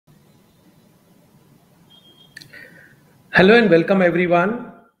Hello and welcome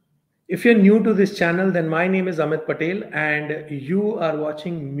everyone. If you're new to this channel, then my name is Amit Patel and you are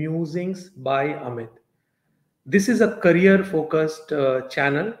watching Musings by Amit. This is a career focused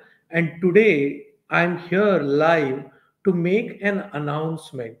channel, and today I'm here live to make an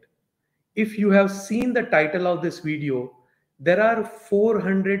announcement. If you have seen the title of this video, there are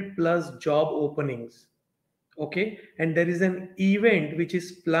 400 plus job openings. Okay, and there is an event which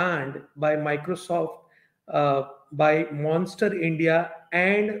is planned by Microsoft, by Monster India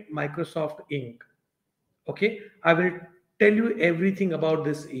and Microsoft Inc. Okay, I will tell you everything about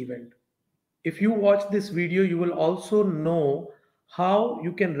this event. If you watch this video, you will also know how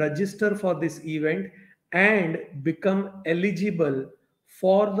you can register for this event and become eligible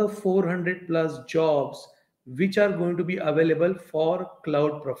for the 400 plus jobs which are going to be available for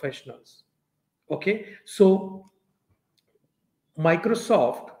cloud professionals. Okay, so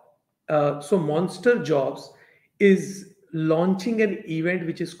Microsoft, so Monster Jobs is launching an event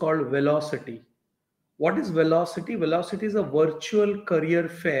which is called Velocity. What is Velocity? Velocity is a virtual career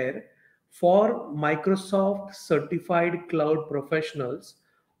fair for Microsoft certified cloud professionals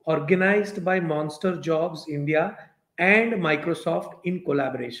organized by Monster Jobs India and Microsoft in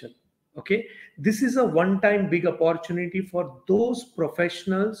collaboration. Okay, this is a one time big opportunity for those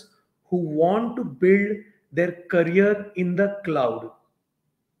professionals who want to build their career in the cloud.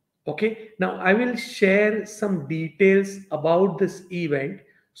 Okay, now I will share some details about this event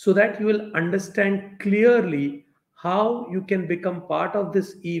so that you will understand clearly how you can become part of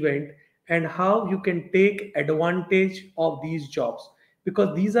this event and how you can take advantage of these jobs,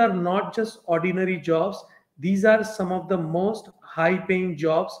 because these are not just ordinary jobs, these are some of the most high paying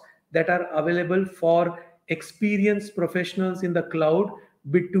jobs that are available for experienced professionals in the cloud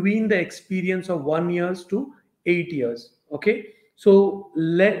between the experience of 1 years to 8 years. Okay, so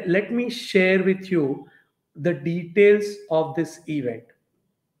let me share with you the details of this event.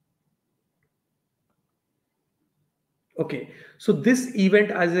 Okay, so this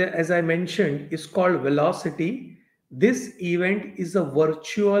event, as I mentioned, is called Velocity. This event is a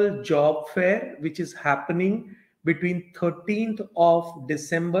virtual job fair which is happening between 13th of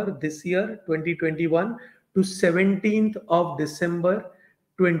December this year, 2021, to 17th of December,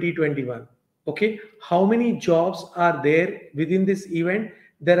 2021. Okay, how many jobs are there within this event?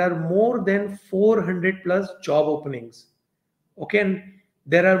 There are more than 400 plus job openings. Okay, and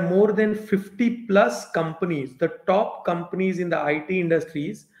there are more than 50 plus companies, the top companies in the IT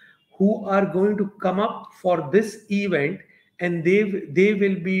industries, who are going to come up for this event, and they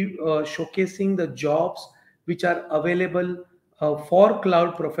will be showcasing the jobs which are available for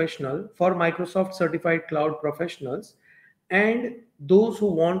cloud professional, for Microsoft certified cloud professionals. And those who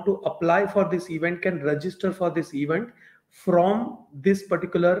want to apply for this event can register for this event from this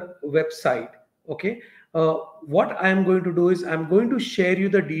particular website. Okay, what I am going to do is I'm going to share you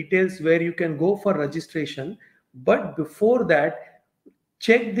the details where you can go for registration. But before that,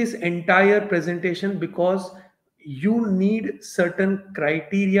 check this entire presentation, because you need certain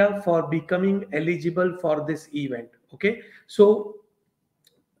criteria for becoming eligible for this event. Okay, so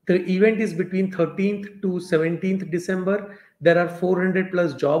the event is between 13th to 17th December. There are 400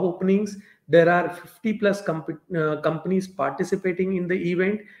 plus job openings. There are 50 plus companies participating in the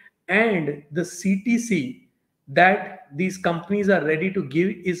event. And the CTC that these companies are ready to give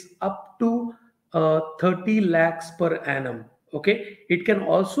is up to 30 lakhs per annum. Okay, it can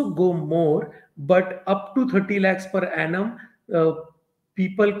also go more, but up to 30 lakhs per annum, uh,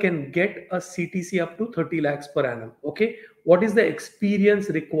 people can get a CTC up to 30 lakhs per annum. Okay, what is the experience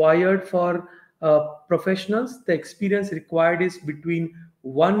required for professionals? The experience required is between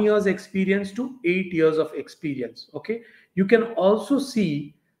 1 year's experience to 8 years of experience. Okay, you can also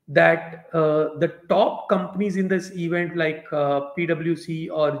see that the top companies in this event, like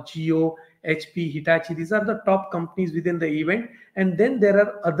PwC or Geo, HP, Hitachi, these are the top companies within the event. And then there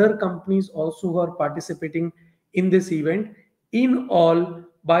are other companies also who are participating in this event. In all,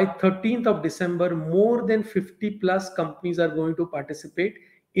 by 13th of December, more than 50 plus companies are going to participate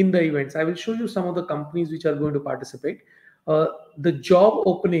in the events. I will show you some of the companies which are going to participate. The job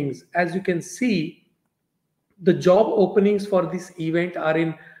openings, as you can see, the job openings for this event are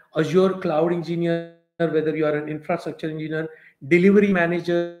in Azure Cloud Engineer, whether you are an infrastructure engineer, delivery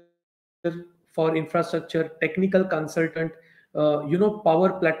manager for infrastructure, technical consultant,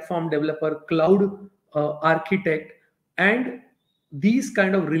 Power Platform developer, cloud architect, and these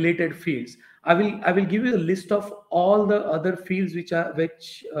kind of related fields. I will give you a list of all the other fields which are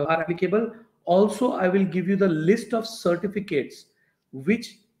applicable. Also, I will give you the list of certificates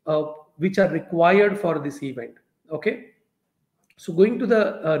which uh, which are required for this event. Okay, so going to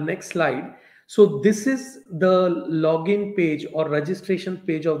the next slide. So this is the login page or registration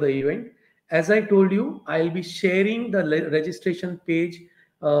page of the event. As I told you, I'll be sharing the registration page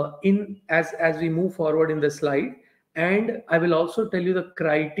in as we move forward in the slide, and I will also tell you the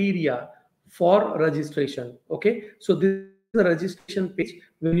criteria for registration. Okay, so this is the registration page.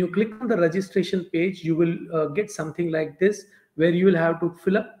 When you click on the registration page, you will get something like this, where you will have to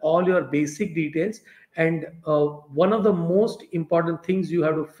fill up all your basic details. And one of the most important things you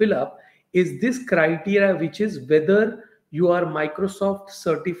have to fill up is this criteria, which is whether you are Microsoft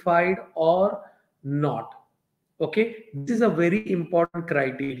certified or not. Okay, this is a very important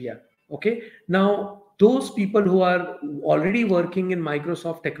criteria. Okay, now those people who are already working in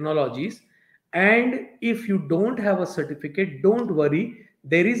Microsoft technologies, and if you don't have a certificate, don't worry,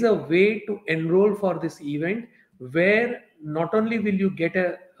 there is a way to enroll for this event, where not only will you get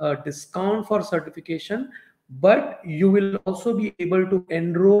a discount for certification, but you will also be able to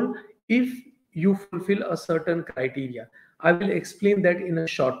enroll if you fulfill a certain criteria. I will explain that in a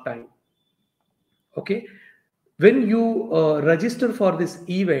short time. Okay, when you register for this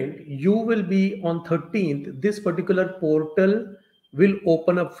event, you will be on 13th, this particular portal will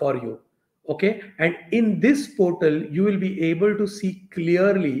open up for you. Okay, and in this portal you will be able to see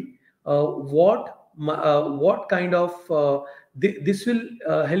clearly what kind of this will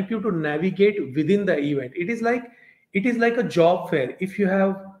help you to navigate within the event. It is like a job fair. If you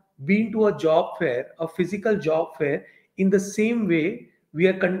have been to a job fair, a physical job fair, in the same way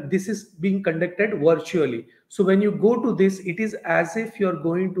this is being conducted virtually. So when you go to this, it is as if you're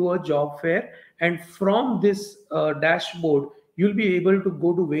going to a job fair, and from this dashboard you'll be able to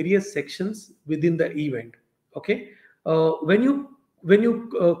go to various sections within the event. Okay, when you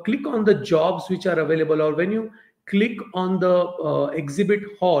click on the jobs which are available, or when you click on the exhibit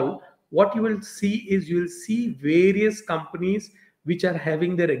hall, what you will see is you will see various companies which are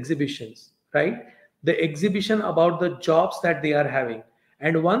having their exhibitions, right? The exhibition about the jobs that they are having.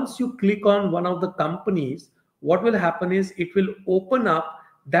 And once you click on one of the companies, what will happen is it will open up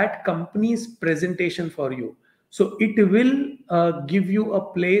that company's presentation for you. So it will give you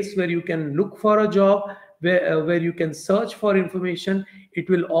a place where you can look for a job, where you can search for information. It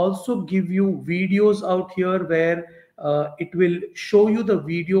will also give you videos out here, where it will show you the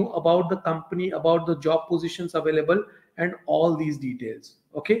video about the company, about the job positions available, and all these details.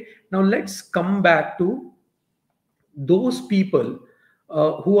 Okay, now let's come back to those people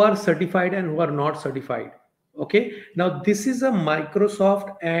who are certified and who are not certified. Okay, now this is a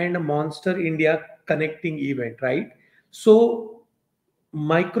Microsoft and Monster India connecting event, right? So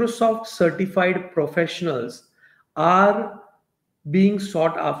Microsoft certified professionals are being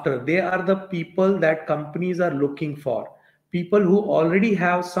sought after. They are the people that companies are looking for. People who already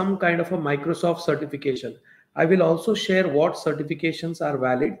have some kind of a Microsoft certification. I will also share what certifications are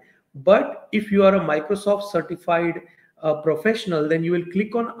valid. But if you are a Microsoft certified professional, then you will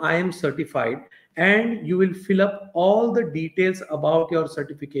click on I am certified, and you will fill up all the details about your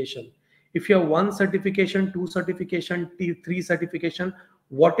certification. If you have one certification, two certification, three certification,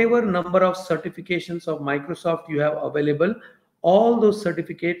 whatever number of certifications of Microsoft you have available, all those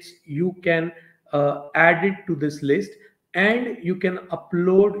certificates you can add it to this list, and you can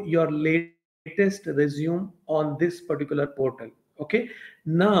upload your latest resume on this particular portal. Okay,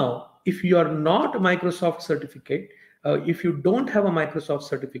 now if you are not Microsoft certificate, if you don't have a Microsoft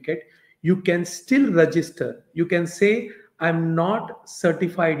certificate, you can still register. You can say I'm not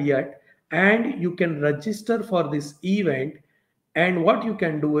certified yet, and you can register for this event. And what you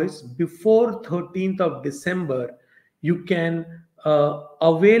can do is, before 13th of December, you can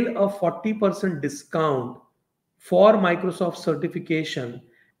avail a 40% discount for Microsoft certification,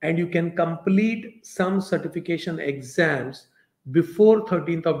 and you can complete some certification exams before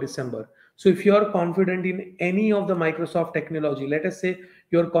 13th of December. So if you are confident in any of the Microsoft technology, let us say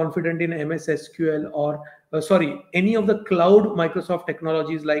you're confident in MS SQL, or any of the cloud Microsoft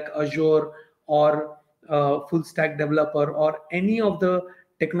technologies like Azure, or full stack developer, or any of the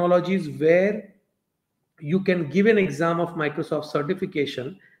technologies where you can give an exam of Microsoft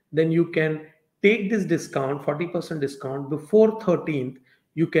certification, then you can take this discount, 40% discount before 13th.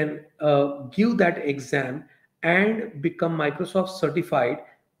 You can give that exam and become Microsoft certified.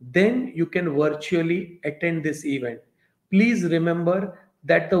 Then you can virtually attend this event. Please remember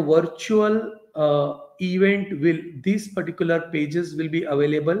that the virtual event will, these particular pages will be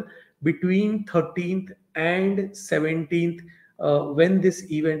available between 13th and 17th, when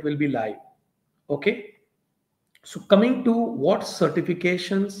this event will be live. Okay, so coming to what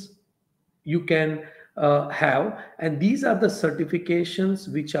certifications you can have, and these are the certifications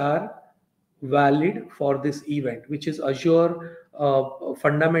which are valid for this event, which is Azure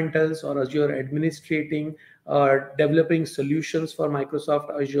fundamentals or Azure administrating, developing solutions for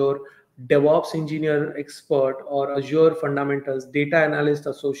Microsoft Azure, DevOps engineer expert, or Azure fundamentals, data analyst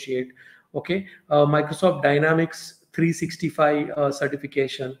associate. Okay, Microsoft Dynamics 365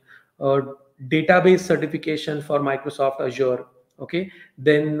 certification, uh, database certification for Microsoft Azure. Okay,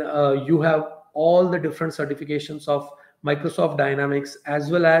 then you have all the different certifications of Microsoft Dynamics, as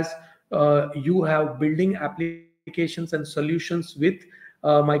well as you have building applications and solutions with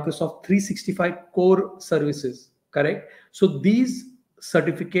Microsoft 365 core services, correct? So these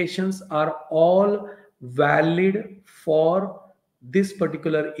certifications are all valid for this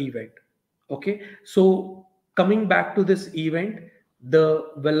particular event. Okay, so coming back to this event,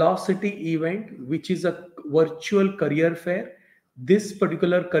 the Velocity event, which is a virtual career fair. This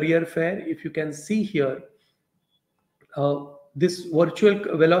particular career fair, if you can see here, this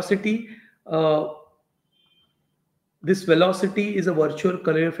virtual velocity this Velocity is a virtual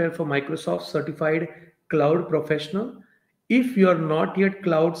career fair for Microsoft certified cloud professional. If you are not yet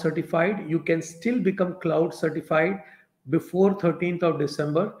cloud certified, you can still become cloud certified before 13th of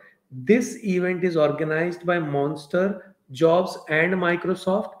December. This event is organized by Monster, Jobs, and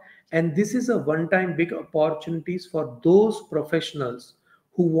Microsoft, and this is a one-time big opportunities for those professionals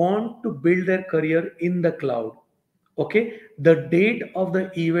who want to build their career in the cloud. Okay, the date of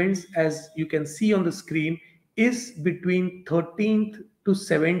the events, as you can see on the screen, is between 13th to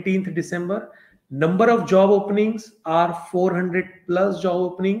 17th December. Number of job openings are 400 plus job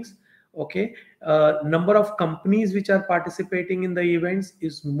openings. Okay, number of companies which are participating in the events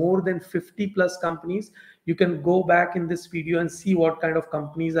is more than 50 plus companies. You can go back in this video and see what kind of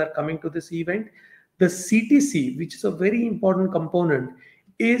companies are coming to this event. The CTC, which is a very important component,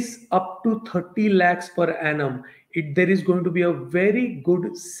 is up to 30 lakhs per annum. There is going to be a very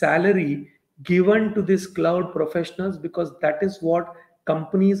good salary given to these cloud professionals, because that is what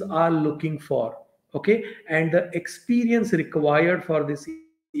companies are looking for. Okay, and the experience required for this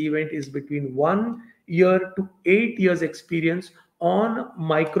event is between 1 year to 8 years experience on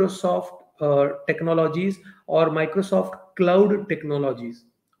Microsoft technologies or Microsoft cloud technologies.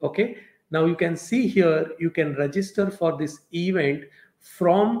 Okay, now you can see here, you can register for this event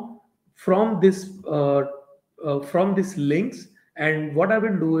from from this from these links. And what I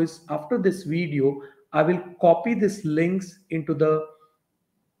will do is, after this video, I will copy these links into the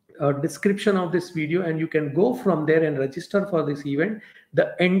description of this video, and you can go from there and register for this event.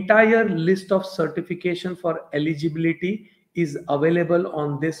 The entire list of certification for eligibility is available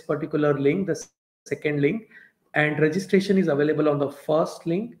on this particular link, the second link, and registration is available on the first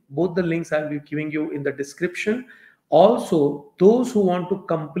link. Both the links I'll be giving you in the description. Also, those who want to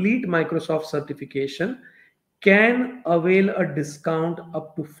complete Microsoft certification can avail a discount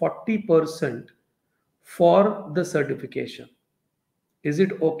up to 40% for the certification. Is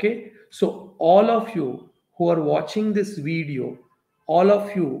it okay? So all of you who are watching this video, all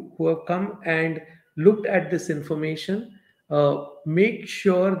of you who have come and looked at this information, make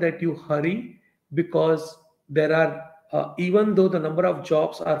sure that you hurry, because there are, even though the number of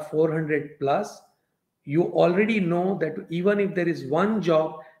jobs are 400 plus, you already know that even if there is one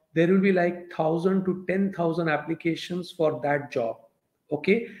job, there will be like 1,000 to 10,000 applications for that job.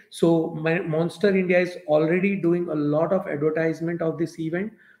 Okay, so Monster India is already doing a lot of advertisement of this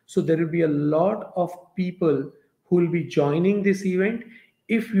event, so there will be a lot of people who will be joining this event.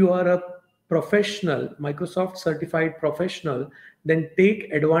 If you are a professional, Microsoft certified professional, then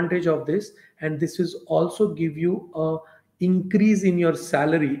take advantage of this, and this is also give you a increase in your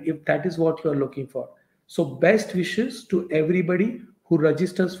salary if that is what you are looking for. So best wishes to everybody who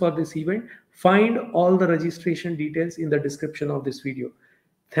registers for this event. Find all the registration details in the description of this video.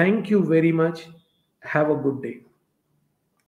 Thank you very much. Have a good day.